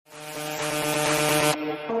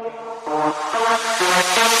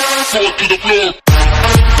fall to the floor.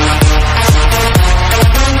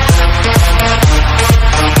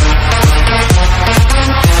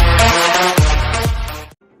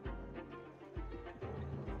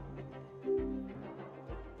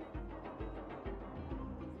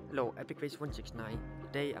 Hello, EpicFace169.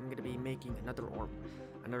 Today I'm gonna be making another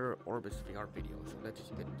Orbus VR video. So let's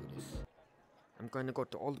just get into this. I'm gonna go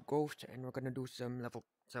to all the ghosts and we're gonna do some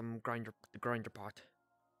grinder pot,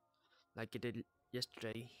 like I did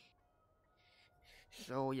yesterday.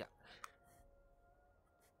 So yeah.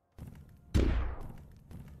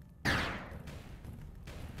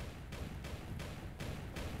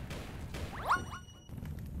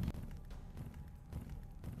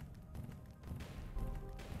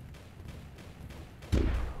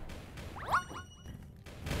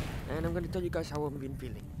 And I'm gonna tell you guys how I've been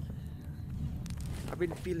feeling. I've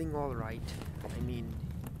been feeling alright. I mean,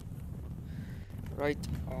 right,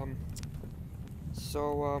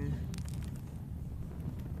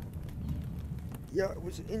 yeah, it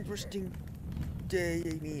was an interesting day.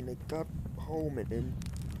 I mean, I got home and then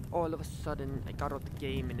all of a sudden I got out the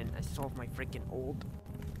game and then I saw my freaking old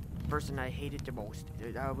person I hated the most.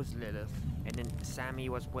 That was Lilith, and then Sammy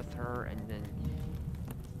was with her, and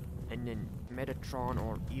then Metatron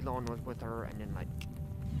or Elon was with her, and then like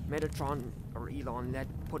Metatron or Elon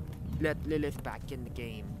let Lilith back in the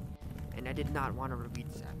game, and I did not want to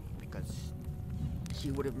repeat Sammy because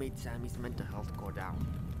she would have made Sammy's mental health go down.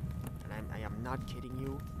 And I am not kidding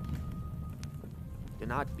you. Do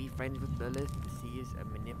not be friends with Lilith. She is a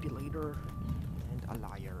manipulator and a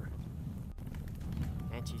liar.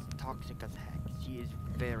 And she's toxic as heck. She is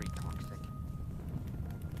very toxic.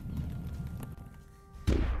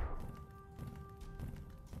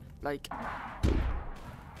 Like,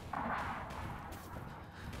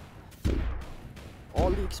 all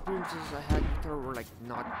the experiences I had with her were like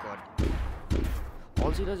not good.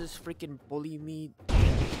 All she does is freaking bullies me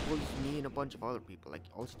and a bunch of other people. Like,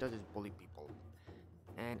 all she does is bully people.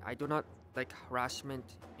 And I do not like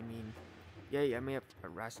harassment. I mean, yeah, I may have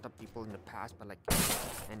harassed up people in the past, but like,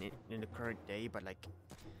 and in the current day, but like,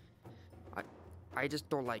 I just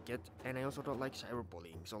don't like it. And I also don't like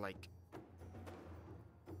cyberbullying. So like,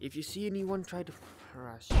 if you see anyone try to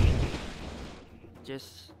harass you,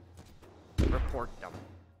 just report them.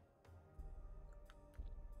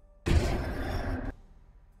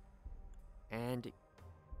 And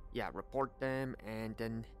yeah, report them, and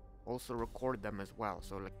then also record them as well.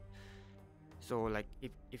 So like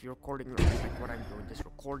if you're recording like what I'm doing, just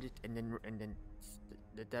record it, and then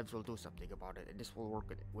the devs will do something about it, and this will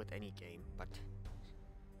work with any game. But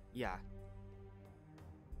yeah,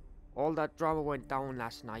 all that drama went down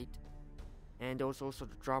last night, and there was also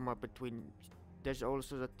the drama between. There's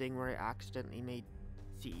also the thing where I accidentally made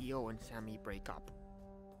CEO and Sammy break up.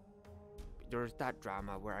 There's that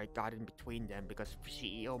drama where I got in between them because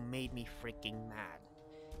CEO made me freaking mad.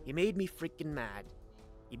 He made me freaking mad.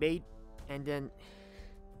 And then,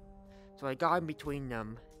 so I got in between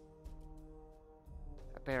them.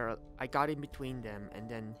 I got in between them, and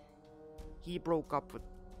then he broke up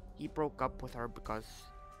with her because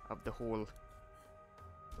of the whole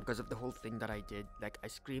thing that I did. Like, I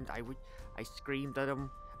screamed at him.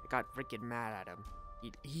 I got freaking mad at him.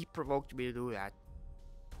 He provoked me to do that.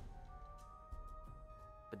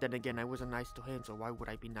 But then again, I wasn't nice to him, so why would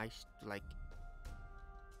I be nice to, like,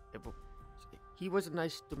 he wasn't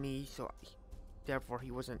nice to me, so therefore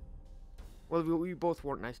he wasn't, well, we both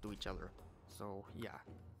weren't nice to each other, so yeah.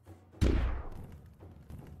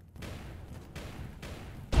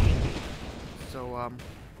 So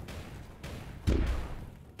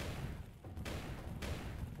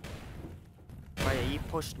but yeah, he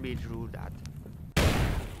pushed me through that.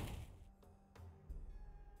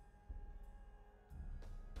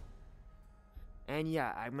 And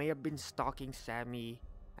yeah, I may have been stalking Sammy.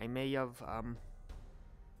 I may have,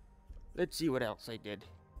 let's see what else I did.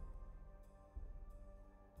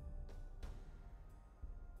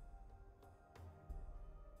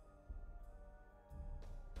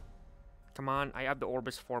 Come on, I have the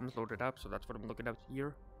Orbus forms loaded up, so that's what I'm looking at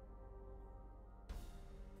here.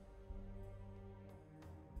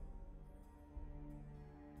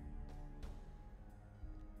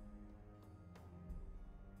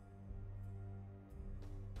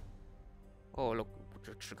 Oh, look,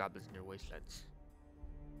 trickster goblins near wastelands.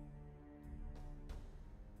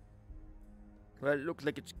 Well, it looks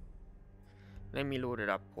like it's... Let me load it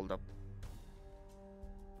up, hold up.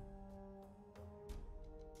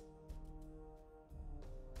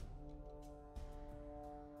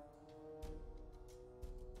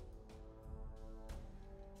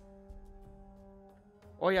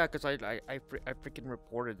 Oh yeah, because I freaking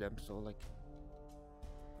reported them, so like...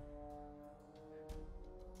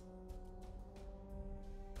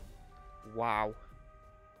 Wow.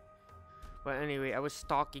 But anyway, I was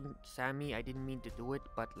stalking Sammy. I didn't mean to do it,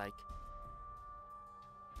 but like,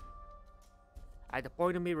 at the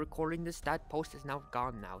point of me recording this, that post is now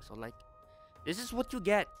gone now. So like, this is what you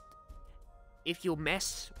get if you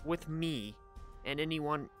mess with me and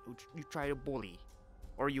anyone who you try to bully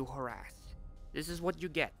or you harass. This is what you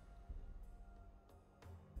get.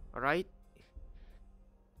 Alright?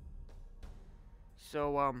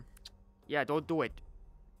 So yeah, don't do it.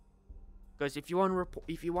 Because if you want to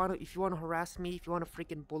if you want to harass me, if you want to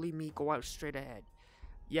freaking bully me, go out straight ahead.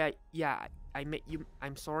 Yeah, I met you.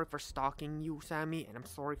 I'm sorry for stalking you, Sammy, and I'm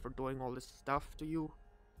sorry for doing all this stuff to you.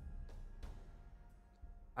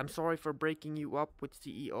 I'm sorry for breaking you up with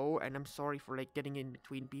CEO, and I'm sorry for like getting in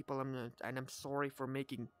between people. And I'm sorry for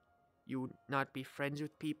making you not be friends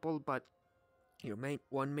with people. But your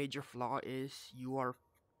one major flaw is you are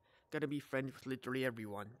gonna be friends with literally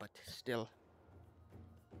everyone. But still.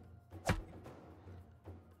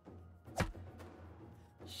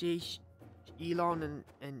 Elon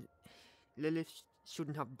and Lilith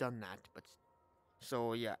shouldn't have done that, but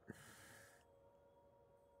so yeah.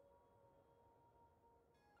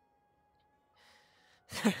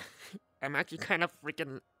 I'm actually kind of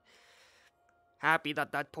freaking happy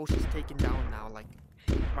that that post is taken down now. Like,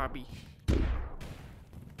 Barbie,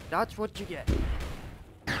 that's what you get.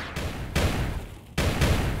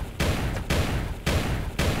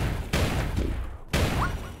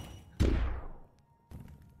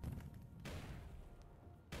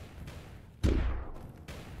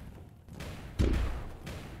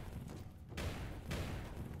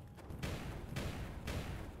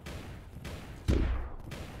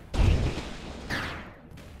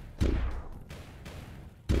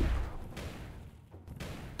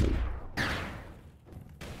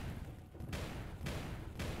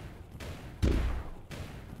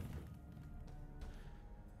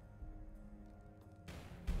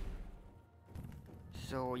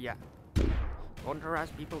 So yeah, don't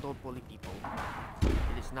harass people, don't bully people.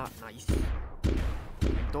 It is not nice.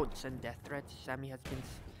 And don't send death threats. Sammy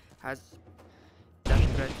has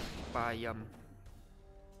death threats by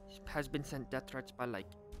has been sent death threats by like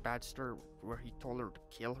Badster, where he told her to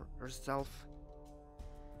kill herself.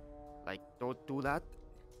 Like, don't do that.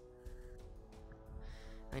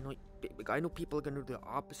 I know people are gonna do the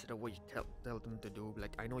opposite of what you tell them to do.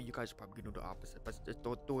 Like, I know you guys are probably gonna do the opposite, but just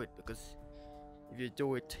don't do it, because if you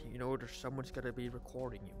do it, you know there's someone's gonna be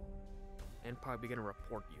recording you and probably gonna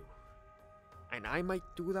report you. And I might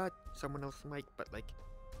do that, someone else might, but like,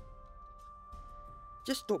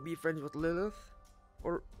 just don't be friends with Lilith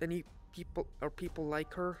or any people or people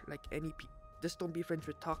like her. Like just don't be friends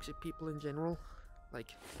with toxic people in general.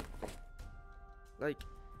 Like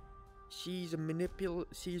she's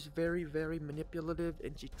she's very, very manipulative,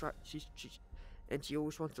 and she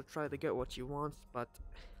always wants to try to get what she wants, but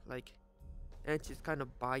like, and she's kind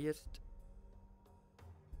of biased.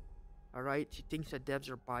 Alright, she thinks that devs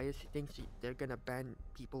are biased. She thinks they're gonna ban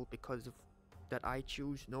people because of that I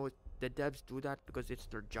choose. No, the devs do that because it's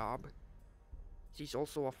their job. She's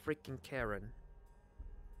also a freaking Karen.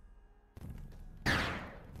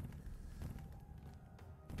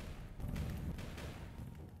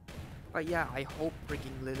 But yeah, I hope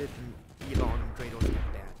freaking Lilith and Elon and Kratos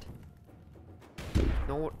get banned.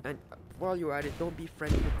 No, and while you're at it, don't be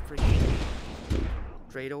friends with freaking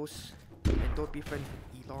Kratos, and don't be friends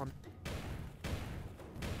with Elon.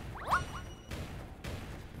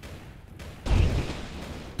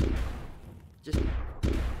 Just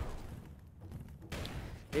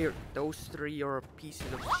those three are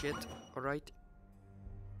pieces of shit, alright?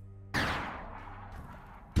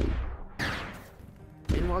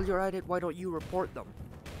 And while you're at it, why don't you report them?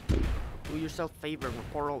 Do yourself a favor and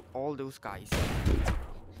report all those guys.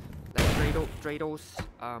 Like Kratos,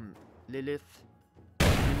 Lilith,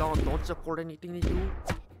 Elon, don't support anything they do.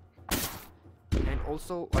 And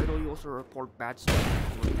also, why don't you also report Badster?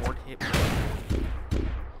 Report him.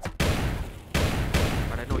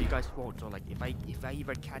 But I know you guys won't, so like, if I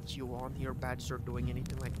ever catch you on here, Badster, doing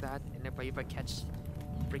anything like that, and if I ever catch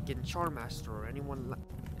freaking Charmaster or anyone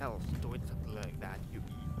else doing something like that, you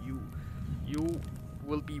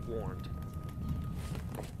will be warned.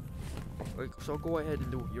 Like, so go ahead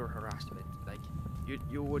and do your harassment. Like,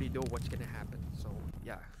 you already know what's gonna happen. So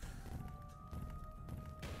yeah,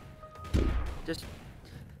 just.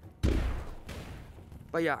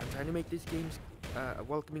 But yeah, I'm trying to make these games a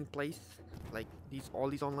welcoming place, like all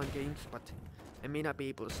these online games. But I may not be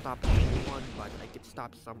able to stop everyone, but I could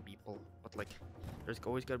stop some people. But like, there's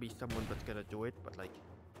always gonna be someone that's gonna do it. But like,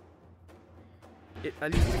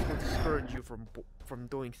 at least it will discourage you from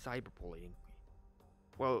doing cyberbullying.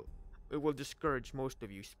 Well, it will discourage most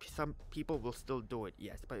of you. Some people will still do it,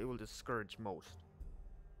 yes, but it will discourage most.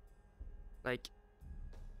 Like,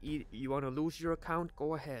 you want to lose your account,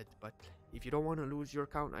 go ahead, but if you don't want to lose your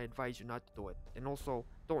account, I advise you not to do it. And also,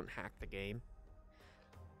 don't hack the game.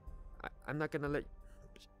 I'm not gonna let,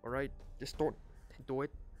 alright, just don't do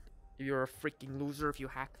it. You're a freaking loser if you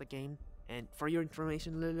hack the game. And for your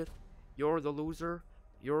information, Lilith, you're the loser,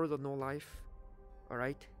 you're the no life,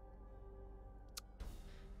 alright?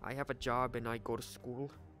 I have a job and I go to school.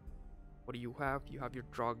 What do you have? You have your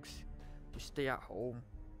drugs, you stay at home,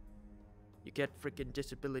 you get freaking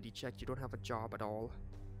disability checked, you don't have a job at all,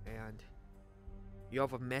 and you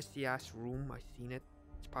have a messy ass room. I've seen it.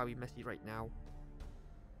 It's probably messy right now.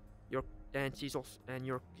 You're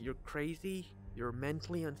crazy. You're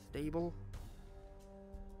mentally unstable.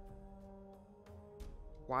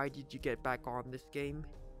 Why did you get back on this game?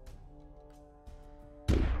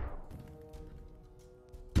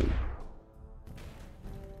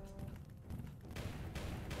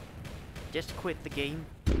 Just quit the game,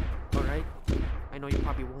 alright? I know you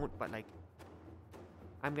probably won't, but like,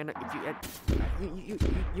 I'm gonna, if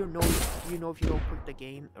you know if you don't quit the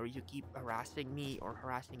game or you keep harassing me or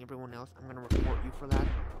harassing everyone else, I'm gonna report you for that.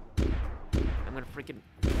 I'm gonna freaking,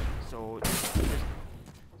 so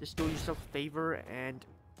just do yourself a favor. And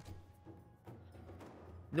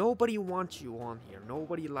nobody wants you on here.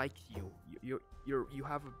 Nobody likes you. You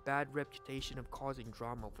have a bad reputation of causing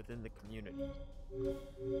drama within the community.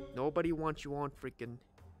 Nobody wants you on freaking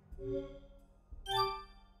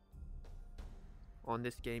on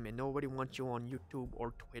this game, and nobody wants you on YouTube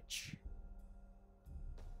or Twitch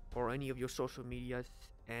or any of your social medias.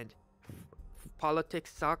 And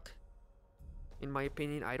politics suck, in my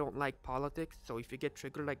opinion. I don't like politics, so if you get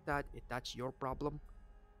triggered like that, that's your problem.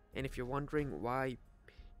 And if you're wondering why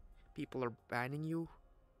people are banning you,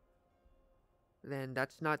 then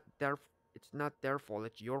it's not their fault,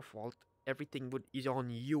 it's your fault. Everything is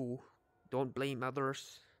on you. Don't blame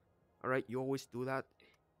others. Alright, you always do that.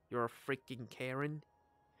 You're a freaking Karen.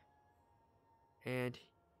 And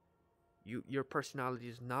your personality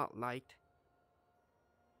is not liked.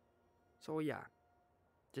 So yeah,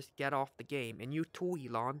 just get off the game. And you too,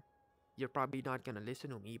 Elon. You're probably not gonna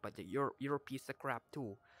listen to me, but you're a piece of crap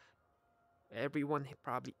too. Everyone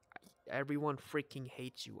freaking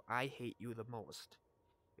hates you. I hate you the most.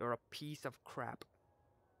 You're a piece of crap.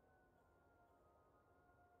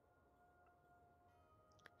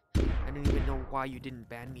 I don't even know why you didn't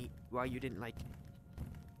ban me. Why you didn't like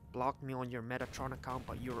block me on your Metatron account,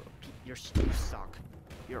 but you suck.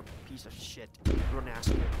 You're a piece of shit. You're an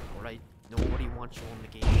asshole, alright? Nobody wants you on the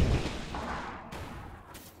game.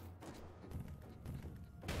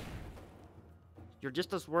 You're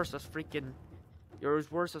just as worse as freaking... You're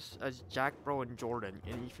as worse as Jack Bro and Jordan.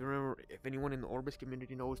 And if you remember, if anyone in the Orbus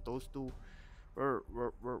community knows, those two were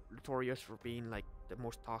notorious for being like the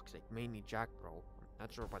most toxic. Mainly Jack Bro.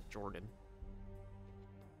 Not sure about Jordan.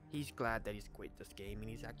 He's glad that he's quit this game and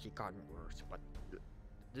he's actually gotten worse. But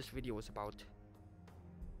this video is about...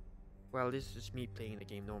 Well, this is me playing the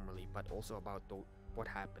game normally, but also about what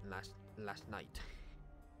happened last night.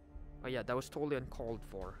 Oh yeah, that was totally uncalled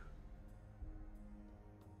for.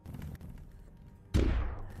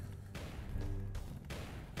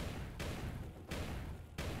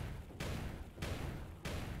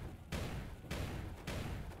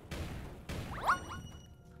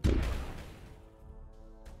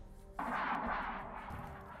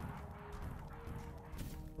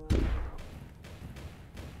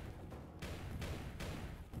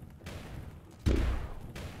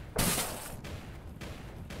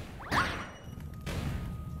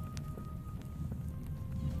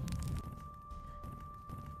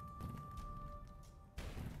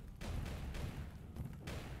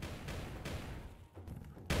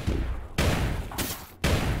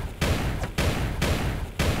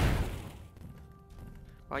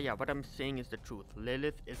 Oh yeah, what I'm saying is the truth.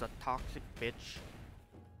 Lilith is a toxic bitch.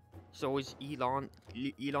 So is Elon.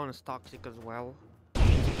 Elon is toxic as well.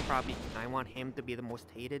 I want him to be the most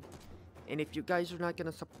hated. And if you guys are not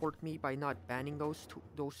gonna support me by not banning those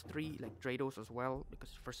three, like Drados as well,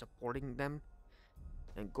 because for supporting them,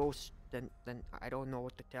 and Ghost, then I don't know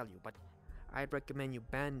what to tell you. But I'd recommend you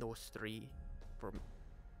ban those three,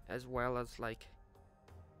 as well as like,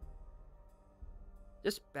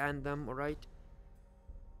 just ban them, alright?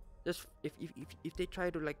 Just if they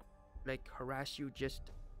try to like harass you,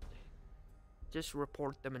 just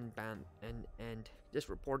report them and ban and just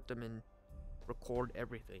report them and record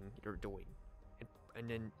everything you're doing, and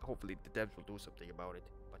then hopefully the devs will do something about it.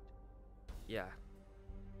 But yeah.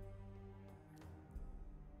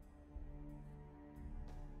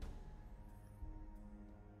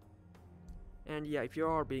 And yeah, if you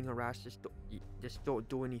are being harassed, just don't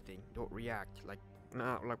do anything. Don't react like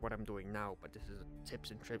not like what I'm doing now. But this is a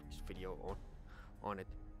tips and tricks video on it.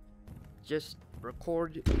 Just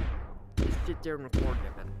record. Just sit there and record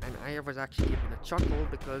them. And I was actually giving a chuckle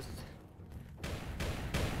because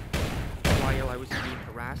while I was being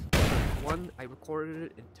harassed, one, I recorded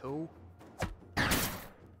it, and two,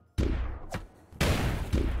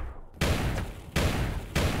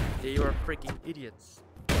 they are freaking idiots.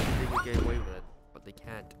 They can get away with it, but they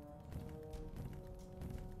can't.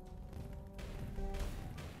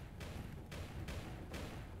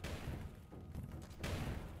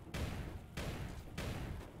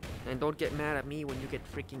 And don't get mad at me when you get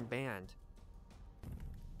freaking banned.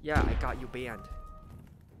 Yeah, I got you banned.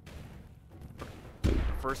 The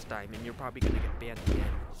first time, and you're probably gonna get banned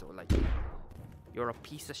again. So like, you're a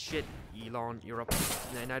piece of shit, Elon. You're a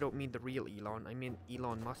and I don't mean the real Elon. I mean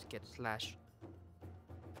Elon Musk /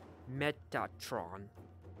 Metatron.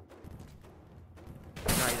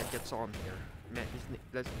 The guy that gets on here.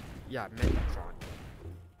 Yeah, Metatron.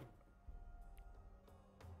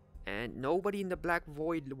 And nobody in the Black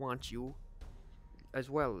Void wants you as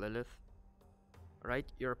well, Lilith. Right?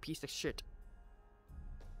 You're a piece of shit.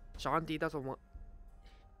 Shanti doesn't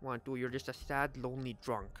want to. You're just a sad, lonely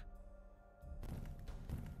drunk.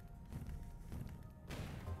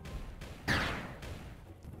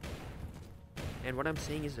 And what I'm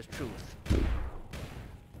saying is the truth.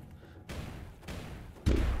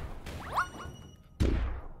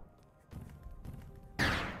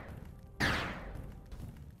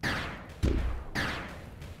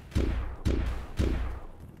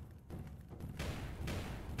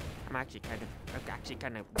 I'm actually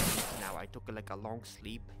kind of relieved now. I took like a long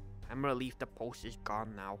sleep. I'm relieved the post is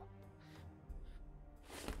gone now.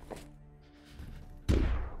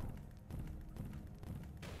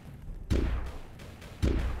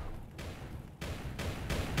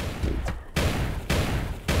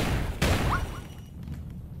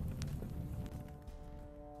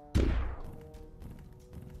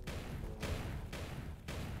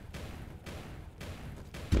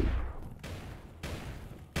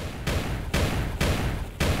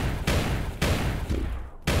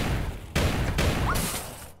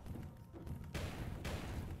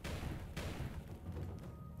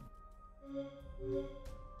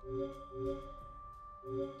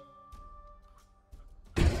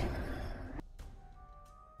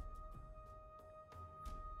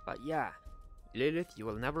 But yeah, Lilith, you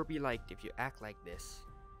will never be liked if you act like this.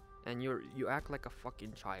 And you act like a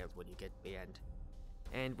fucking child when you get banned.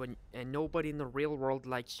 And nobody in the real world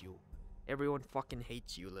likes you. Everyone fucking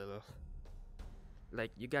hates you, Lilith.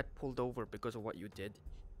 Like, you got pulled over because of what you did.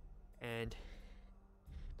 And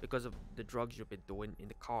because of the drugs you've been doing in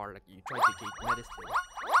the car. Like, you tried to take medicine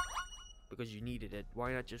because you needed it.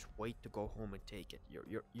 Why not just wait to go home and take it?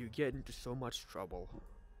 You get into so much trouble.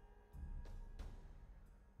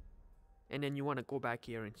 And then you want to go back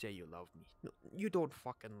here and say you love me. No, you don't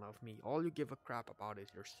fucking love me. All you give a crap about is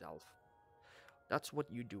yourself. That's what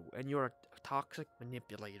you do. And you're a toxic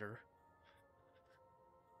manipulator.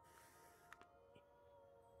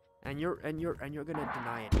 And you're gonna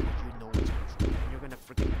deny it because you know it's true. And you're gonna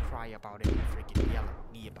freaking cry about it and freaking yell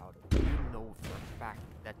at me about it. You know for a fact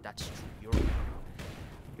that that's true.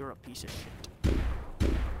 You're a piece of shit.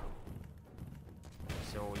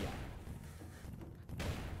 So yeah.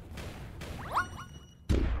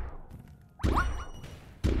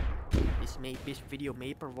 This video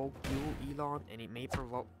may provoke you, Elon, and it may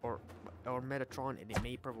provoke or Metatron, and it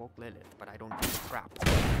may provoke Lilith, but I don't give a crap. Go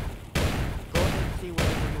ahead and say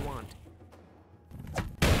whatever you want.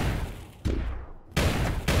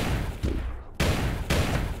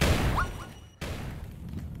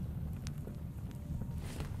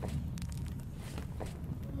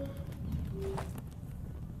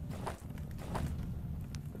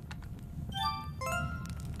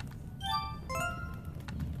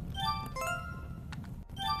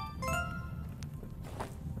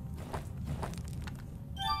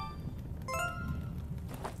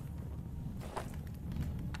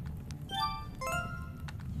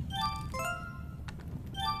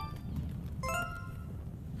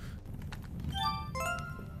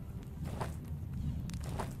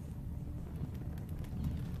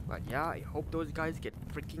 But yeah, I hope those guys get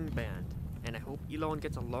freaking banned. And I hope Elon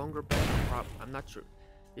gets a longer ban. I'm not sure.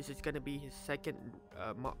 This is gonna be his second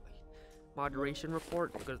moderation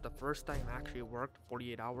report, because the first time actually worked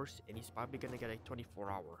 48 hours, and he's probably gonna get a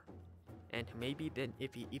 24-hour. And maybe then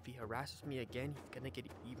if he harasses me again, he's gonna get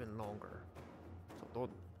even longer. So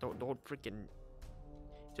don't freaking.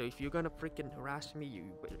 So if you're gonna freaking harass me,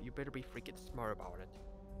 you better be freaking smart about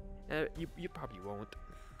it. You probably won't.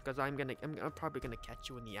 because I'm probably gonna catch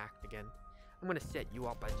you in the act again. I'm gonna set you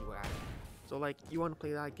up as you act. So like, you wanna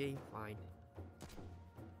play that game? Fine.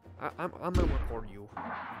 I'm gonna record you.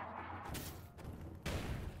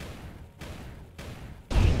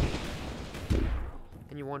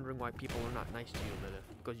 And you're wondering why people are not nice to you, Lilith.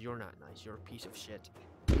 Because you're not nice. You're a piece of shit.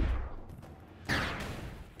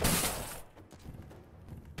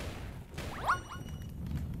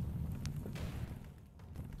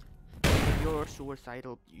 If you're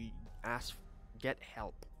suicidal, you get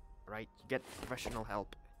help, right? Get professional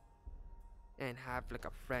help. And have like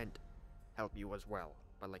a friend help you as well.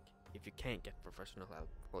 But like, if you can't get professional help,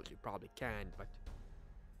 well, you probably can, but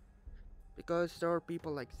because there are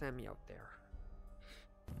people like Sammy out there.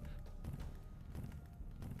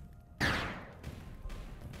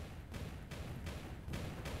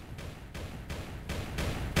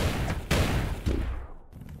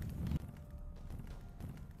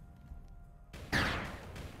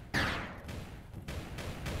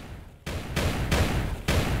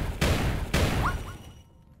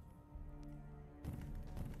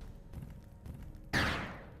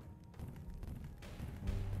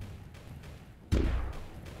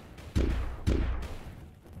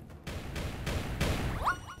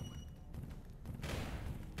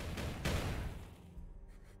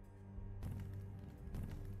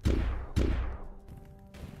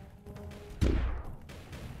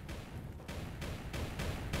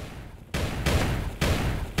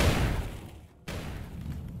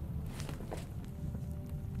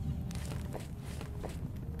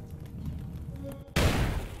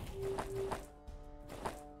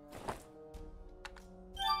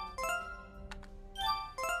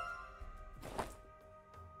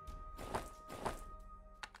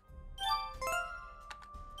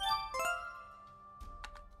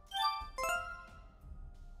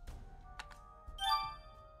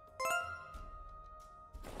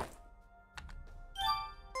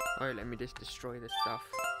 Alright, let me just destroy this stuff.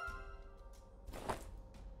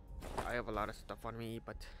 I have a lot of stuff on me,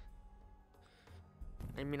 but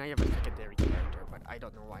I mean, I have a secondary character, but I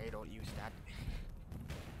don't know why I don't use that.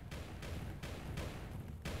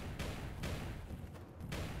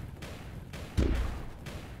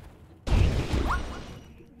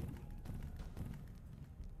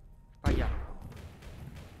 But yeah.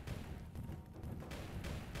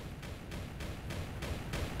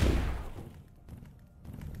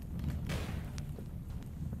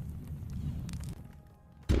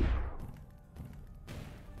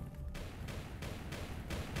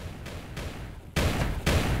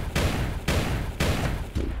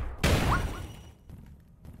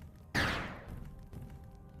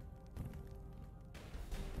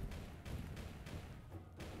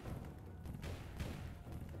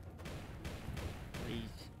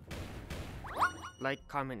 Like,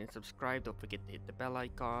 comment, and subscribe. Don't forget to hit the bell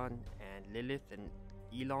icon. And Lilith and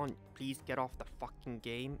Elon, please get off the fucking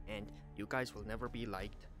game, and you guys will never be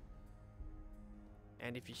liked.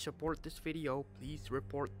 And if you support this video, please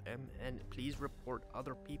report them, and please report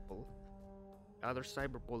other people, other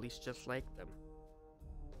cyberbullies just like them.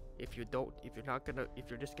 If you're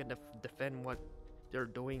just gonna defend what they're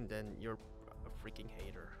doing, then you're a freaking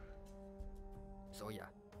hater. So yeah.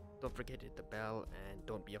 Don't forget to hit the bell, and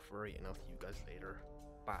don't be a furry, and I'll see you guys later.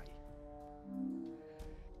 Bye.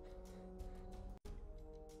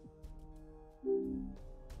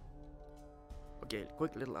 Okay,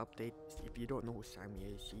 quick little update. If you don't know who Sammy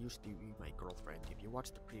is, she used to be my girlfriend. If you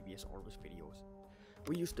watched the previous Orbus videos,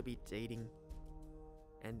 we used to be dating,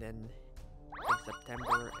 and then in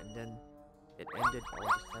September, and then it ended on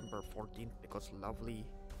December 14th because Lovely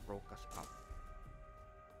broke us up.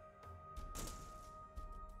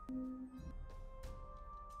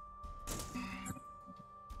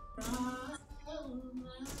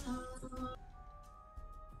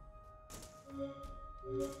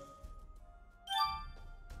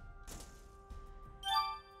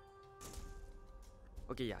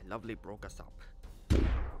 Okay, yeah, Lovely broke us up.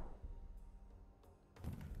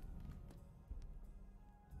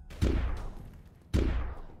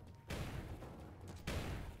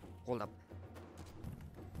 Hold up.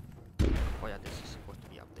 Oh yeah, this is supposed to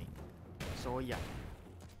be update. So yeah,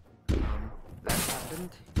 that happened,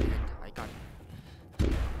 and I got.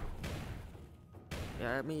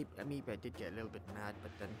 Yeah, maybe I did get a little bit mad,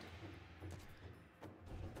 but then,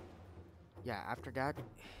 yeah, after that,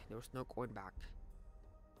 there was no going back.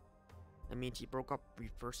 I mean, she broke up the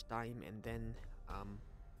first time, and then,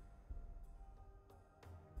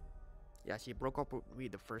 yeah, she broke up with me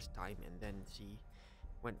the first time, and then she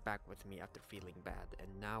went back with me after feeling bad, and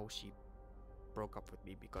now she broke up with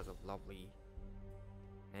me because of Lovely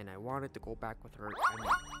and I wanted to go back with her. I mean,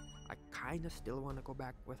 I kinda still want to go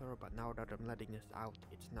back with her, but now that I'm letting this out,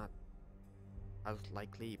 it's not as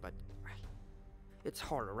likely. But it's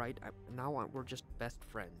harder, right? We're just best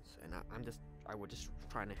friends, and I was just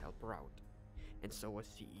trying to help her out, and so was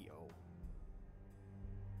CEO.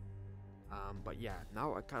 But yeah,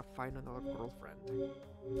 now I gotta find another girlfriend.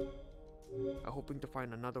 I'm hoping to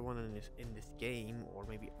find another one in this game, or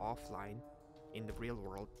maybe offline, in the real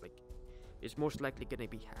world. Like, it's most likely gonna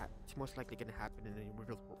happen in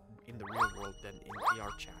the real world than in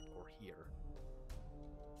VR chat or here.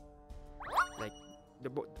 Like, the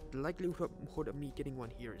likelihood of me getting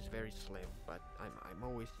one here is very slim, but I'm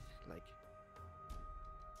always like,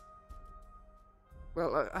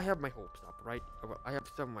 well, I have my hopes up, right? Well, I have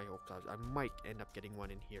some of my hopes up. I might end up getting one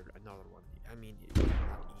in here, another one. I mean, it's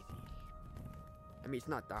not easy. I mean, it's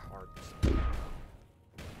not that hard. So.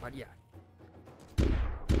 But yeah.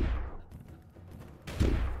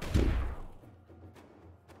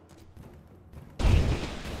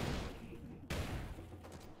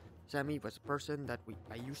 Sammy was a person that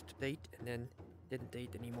I used to date and then didn't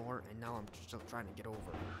date anymore, and now I'm still trying to get over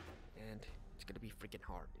her. And it's gonna be freaking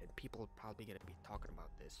hard, and people are probably gonna be talking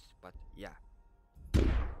about this, but yeah.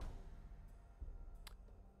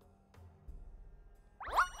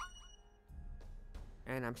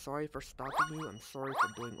 And I'm sorry for stalking you, I'm sorry for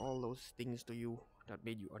doing all those things to you that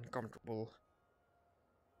made you uncomfortable.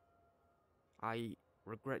 I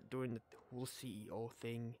regret doing the whole CEO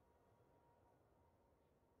thing.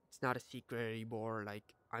 It's not a secret anymore. Like,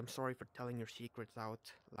 I'm sorry for telling your secrets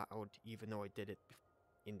out loud, even though I did it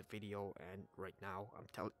in the video and right now.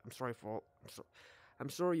 I'm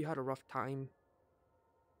sorry you had a rough time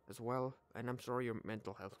as well, and I'm sorry your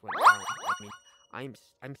mental health went down. I mean,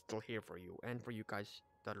 I'm still here for you and for you guys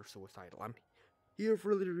that are suicidal. I'm here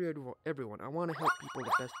for literally everyone. I want to help people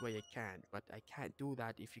the best way I can, but I can't do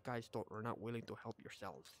that if you guys are not willing to help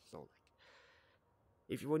yourselves. So, like,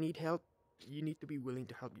 if you need help, you need to be willing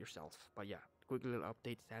to help yourself. But yeah, quick little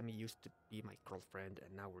update. Sammy used to be my girlfriend,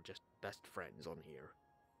 and now we're just best friends on here.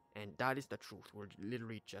 And that is the truth. We're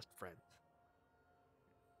literally just friends.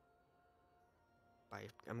 Bye.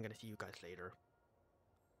 I'm gonna see you guys later.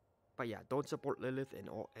 But yeah, don't support Lilith and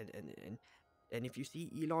all. And if you see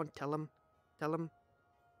Elon, tell him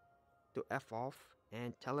to f off,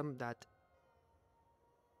 and tell him that.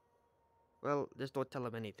 Well, just don't tell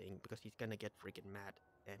him anything because he's gonna get freaking mad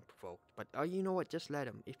and provoked. But you know what? Just let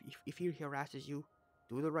him. If he harasses you,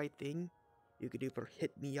 do the right thing. You could either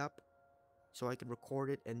hit me up so I can record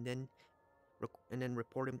it and then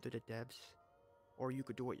report him to the devs, or you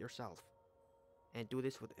could do it yourself and do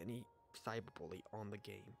this with any cyberbully on the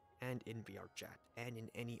game and in VR chat and in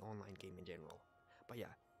any online game in general. But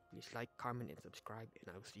yeah, please like, comment, and subscribe,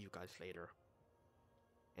 and I will see you guys later.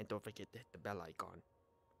 And don't forget to hit the bell icon.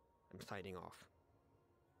 I'm signing off.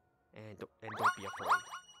 And don't be afraid.